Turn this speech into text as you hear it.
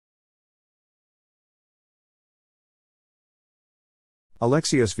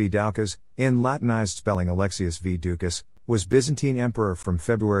Alexios V Doukas, in Latinized spelling Alexius V Ducas, was Byzantine emperor from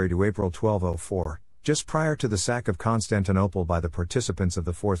February to April 1204, just prior to the sack of Constantinople by the participants of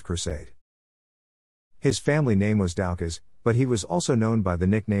the Fourth Crusade. His family name was Doukas, but he was also known by the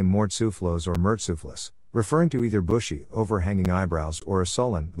nickname Mourtzouphlos or Murtzuphlus, referring to either bushy, overhanging eyebrows or a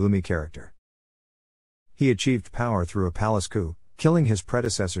sullen, gloomy character. He achieved power through a palace coup, killing his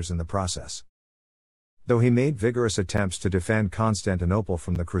predecessors in the process. Though he made vigorous attempts to defend Constantinople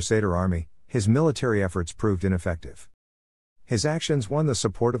from the Crusader army, his military efforts proved ineffective. His actions won the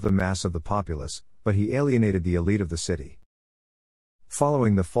support of the mass of the populace, but he alienated the elite of the city.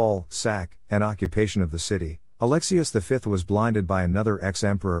 Following the fall, sack, and occupation of the city, Alexios V was blinded by another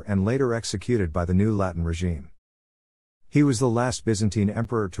ex-emperor and later executed by the new Latin regime. He was the last Byzantine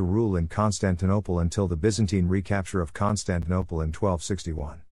emperor to rule in Constantinople until the Byzantine recapture of Constantinople in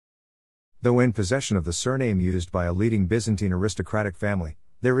 1261. Though in possession of the surname used by a leading Byzantine aristocratic family,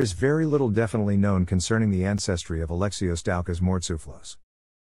 there is very little definitely known concerning the ancestry of Alexios Doukas Mourtzuphlos.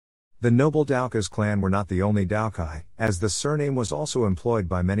 The noble Doukas clan were not the only Doukai, as the surname was also employed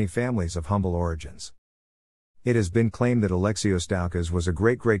by many families of humble origins. It has been claimed that Alexios Doukas was a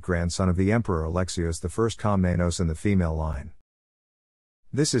great-great-grandson of the Emperor Alexios I Komnenos in the female line.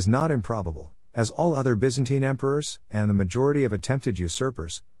 This is not improbable, as all other Byzantine emperors, and the majority of attempted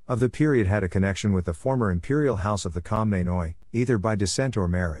usurpers, of the period had a connection with the former imperial house of the Komnenoi, either by descent or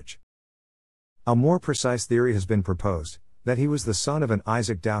marriage. A more precise theory has been proposed, that he was the son of an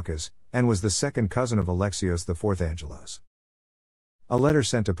Isaac Doukas, and was the second cousin of Alexios IV Angelos. A letter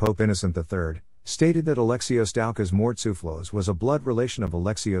sent to Pope Innocent III, stated that Alexios Doukas Mourtzuphlos was a blood relation of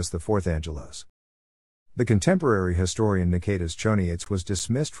Alexios IV Angelos. The contemporary historian Nikitas Choniates was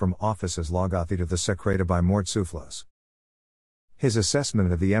dismissed from office as Logothete of the Secreta by Mourtzouphlos. His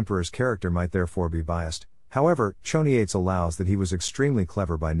assessment of the emperor's character might therefore be biased. However, Choniates allows that he was extremely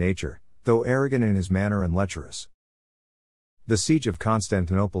clever by nature, though arrogant in his manner and lecherous. The Siege of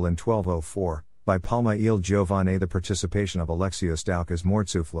Constantinople in 1204, by Palma il Giovane. The participation of Alexios Doukas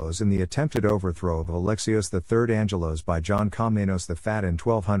Mourtzuphlos in the attempted overthrow of Alexios III Angelos by John Komnenos the Fat in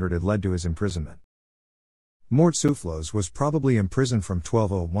 1200 had led to his imprisonment. Mourtzouphlos was probably imprisoned from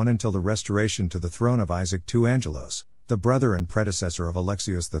 1201 until the restoration to the throne of Isaac II Angelos, the brother and predecessor of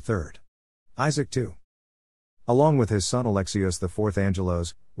Alexios III. Isaac II, along with his son Alexios IV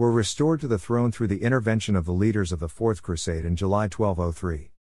Angelos, were restored to the throne through the intervention of the leaders of the Fourth Crusade in July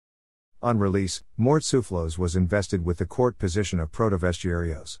 1203. On release, Mourtzouphlos was invested with the court position of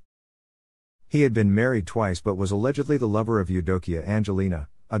protovestiarios. He had been married twice but was allegedly the lover of Eudokia Angelina,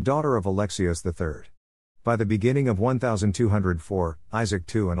 a daughter of Alexios III. By the beginning of 1204,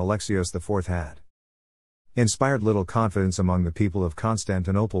 Isaac II and Alexios IV had inspired little confidence among the people of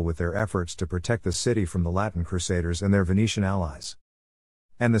Constantinople with their efforts to protect the city from the Latin Crusaders and their Venetian allies.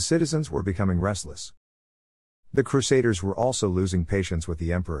 And the citizens were becoming restless. The Crusaders were also losing patience with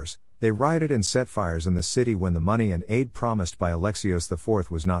the emperors. They rioted and set fires in the city when the money and aid promised by Alexios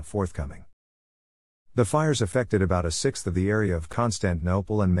IV was not forthcoming. The fires affected about a sixth of the area of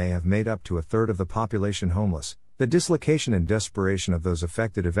Constantinople and may have made up to a third of the population homeless. The dislocation and desperation of those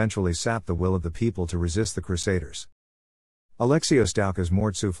affected eventually sapped the will of the people to resist the Crusaders. Alexios Doukas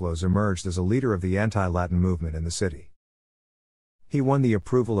Mourtzuphlos emerged as a leader of the anti-Latin movement in the city. He won the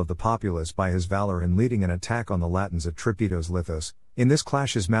approval of the populace by his valor in leading an attack on the Latins at Tripitos Lithos. In this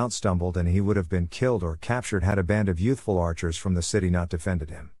clash his mount stumbled and he would have been killed or captured had a band of youthful archers from the city not defended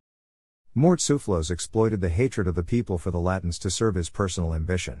him. Mourtzouphlos exploited the hatred of the people for the Latins to serve his personal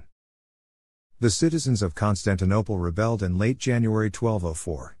ambition. The citizens of Constantinople rebelled in late January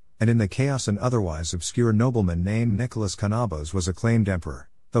 1204, and in the chaos an otherwise obscure nobleman named Nicholas Kanabos was acclaimed emperor,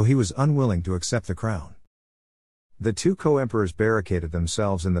 though he was unwilling to accept the crown. The two co-emperors barricaded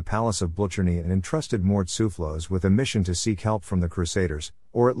themselves in the palace of Blucherny and entrusted Mourtzouphlos with a mission to seek help from the Crusaders,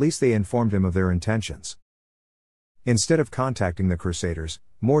 or at least they informed him of their intentions. Instead of contacting the Crusaders,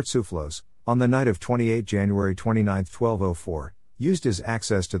 Mourtzouphlos, on the night of 28 January 29, 1204, used his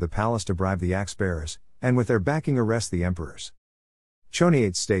access to the palace to bribe the axe-bearers, and with their backing arrest the emperors.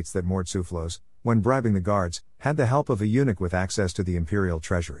 Choniates states that Mourtzouphlos, when bribing the guards, had the help of a eunuch with access to the imperial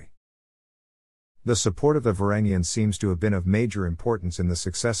treasury. The support of the Varangians seems to have been of major importance in the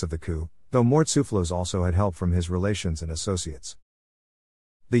success of the coup, though Mourtzouphlos also had help from his relations and associates.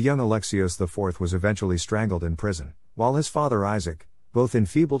 The young Alexios IV was eventually strangled in prison, while his father Isaac, both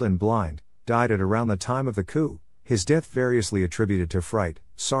enfeebled and blind, died at around the time of the coup, his death variously attributed to fright,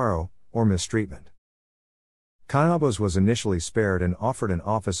 sorrow, or mistreatment. Kanabos was initially spared and offered an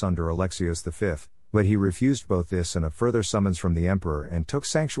office under Alexios V, but he refused both this and a further summons from the emperor and took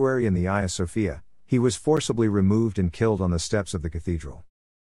sanctuary in the Hagia Sophia. He was forcibly removed and killed on the steps of the cathedral.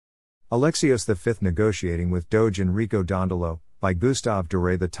 Alexios V negotiating with Doge Enrico Dandolo, by Gustave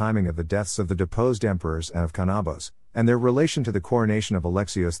Doré. The timing of the deaths of the deposed emperors and of Canabos, and their relation to the coronation of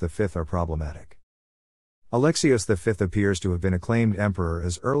Alexios V are problematic. Alexios V appears to have been acclaimed emperor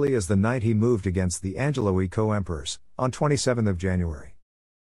as early as the night he moved against the Angelid co-emperors, on 27 January.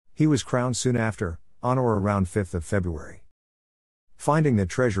 He was crowned soon after, on or around 5 February. Finding the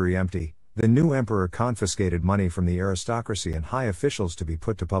treasury empty, the new emperor confiscated money from the aristocracy and high officials to be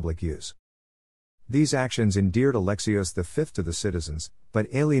put to public use. These actions endeared Alexios V to the citizens, but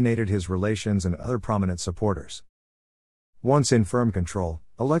alienated his relations and other prominent supporters. Once in firm control,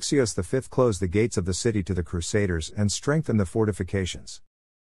 Alexios V closed the gates of the city to the Crusaders and strengthened the fortifications.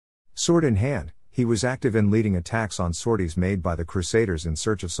 Sword in hand, he was active in leading attacks on sorties made by the Crusaders in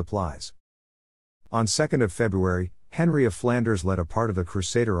search of supplies. On 2 February, Henry of Flanders led a part of the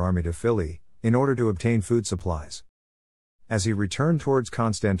Crusader army to Philly, in order to obtain food supplies. As he returned towards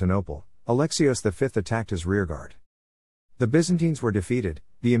Constantinople, Alexios V attacked his rearguard. The Byzantines were defeated,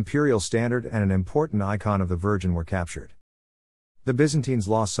 the imperial standard and an important icon of the Virgin were captured. The Byzantines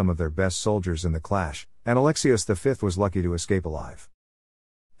lost some of their best soldiers in the clash, and Alexios V was lucky to escape alive.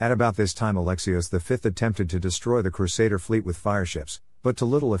 At about this time Alexios V attempted to destroy the Crusader fleet with fireships, but to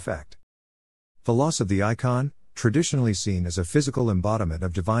little effect. The loss of the icon, traditionally seen as a physical embodiment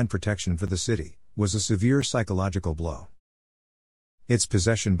of divine protection for the city, was a severe psychological blow. Its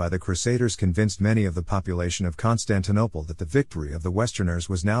possession by the Crusaders convinced many of the population of Constantinople that the victory of the Westerners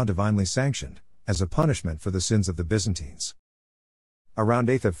was now divinely sanctioned, as a punishment for the sins of the Byzantines. Around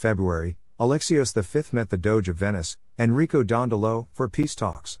 8 February, Alexios V met the Doge of Venice, Enrico Dandolo, for peace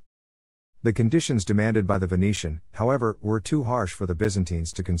talks. The conditions demanded by the Venetian, however, were too harsh for the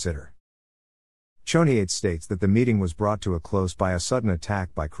Byzantines to consider. Choniate states that the meeting was brought to a close by a sudden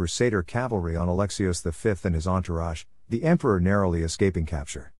attack by Crusader cavalry on Alexios V and his entourage, the emperor narrowly escaping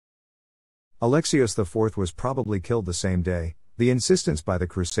capture. Alexios IV was probably killed the same day. The insistence by the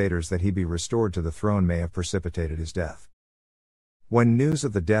Crusaders that he be restored to the throne may have precipitated his death. When news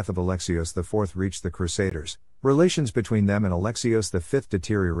of the death of Alexios IV reached the Crusaders, relations between them and Alexios V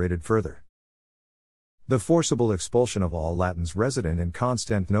deteriorated further. The forcible expulsion of all Latins resident in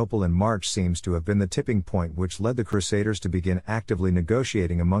Constantinople in March seems to have been the tipping point which led the Crusaders to begin actively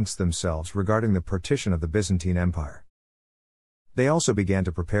negotiating amongst themselves regarding the partition of the Byzantine Empire. They also began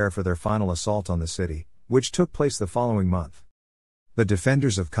to prepare for their final assault on the city, which took place the following month. The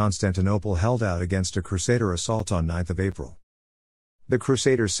defenders of Constantinople held out against a Crusader assault on 9 April. The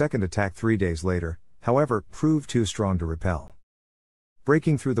Crusaders' second attack 3 days later, however, proved too strong to repel.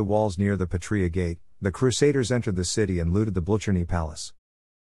 Breaking through the walls near the Patria Gate, the Crusaders entered the city and looted the Blucherny Palace.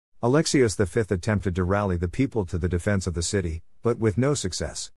 Alexios V attempted to rally the people to the defense of the city, but with no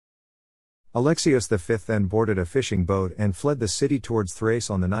success. Alexios V then boarded a fishing boat and fled the city towards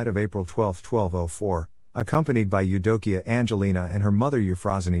Thrace on the night of April 12, 1204, accompanied by Eudokia Angelina and her mother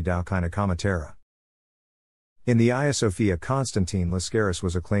Euphrosyne Doukaina Comatera. In the Hagia Sophia, Constantine Lascaris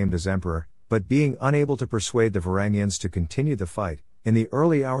was acclaimed as emperor, but being unable to persuade the Varangians to continue the fight, in the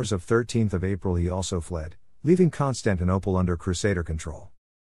early hours of 13 April he also fled, leaving Constantinople under Crusader control.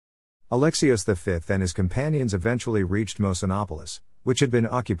 Alexios V and his companions eventually reached Mourtzouphlos, which had been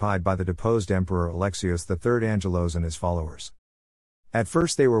occupied by the deposed emperor Alexios III Angelos and his followers. At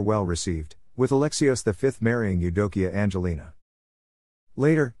first they were well received, with Alexios V marrying Eudokia Angelina.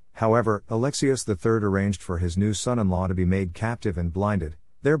 Later, however, Alexios III arranged for his new son-in-law to be made captive and blinded,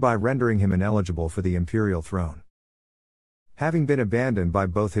 thereby rendering him ineligible for the imperial throne. Having been abandoned by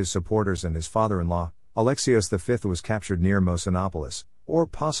both his supporters and his father-in-law, Alexios V was captured near Mourtzouphlos, or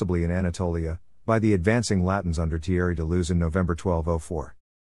possibly in Anatolia, by the advancing Latins under Thierry de Luz in November 1204.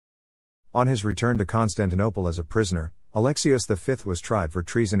 On his return to Constantinople as a prisoner, Alexios V was tried for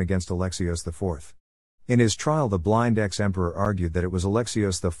treason against Alexios IV. In his trial, the blind ex-emperor argued that it was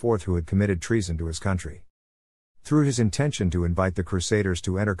Alexios IV who had committed treason to his country, through his intention to invite the Crusaders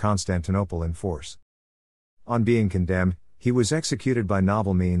to enter Constantinople in force. On being condemned, he was executed by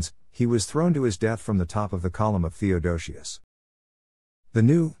novel means. He was thrown to his death from the top of the column of Theodosius. The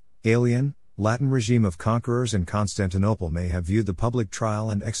new, alien, Latin regime of conquerors in Constantinople may have viewed the public trial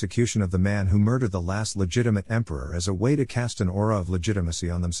and execution of the man who murdered the last legitimate emperor as a way to cast an aura of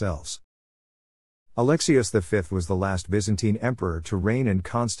legitimacy on themselves. Alexios V was the last Byzantine emperor to reign in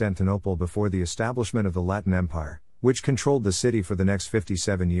Constantinople before the establishment of the Latin Empire, which controlled the city for the next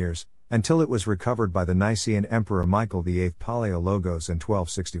 57 years, until it was recovered by the Nicene Emperor Michael VIII Palaiologos in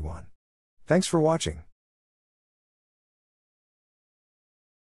 1261. Thanks for watching.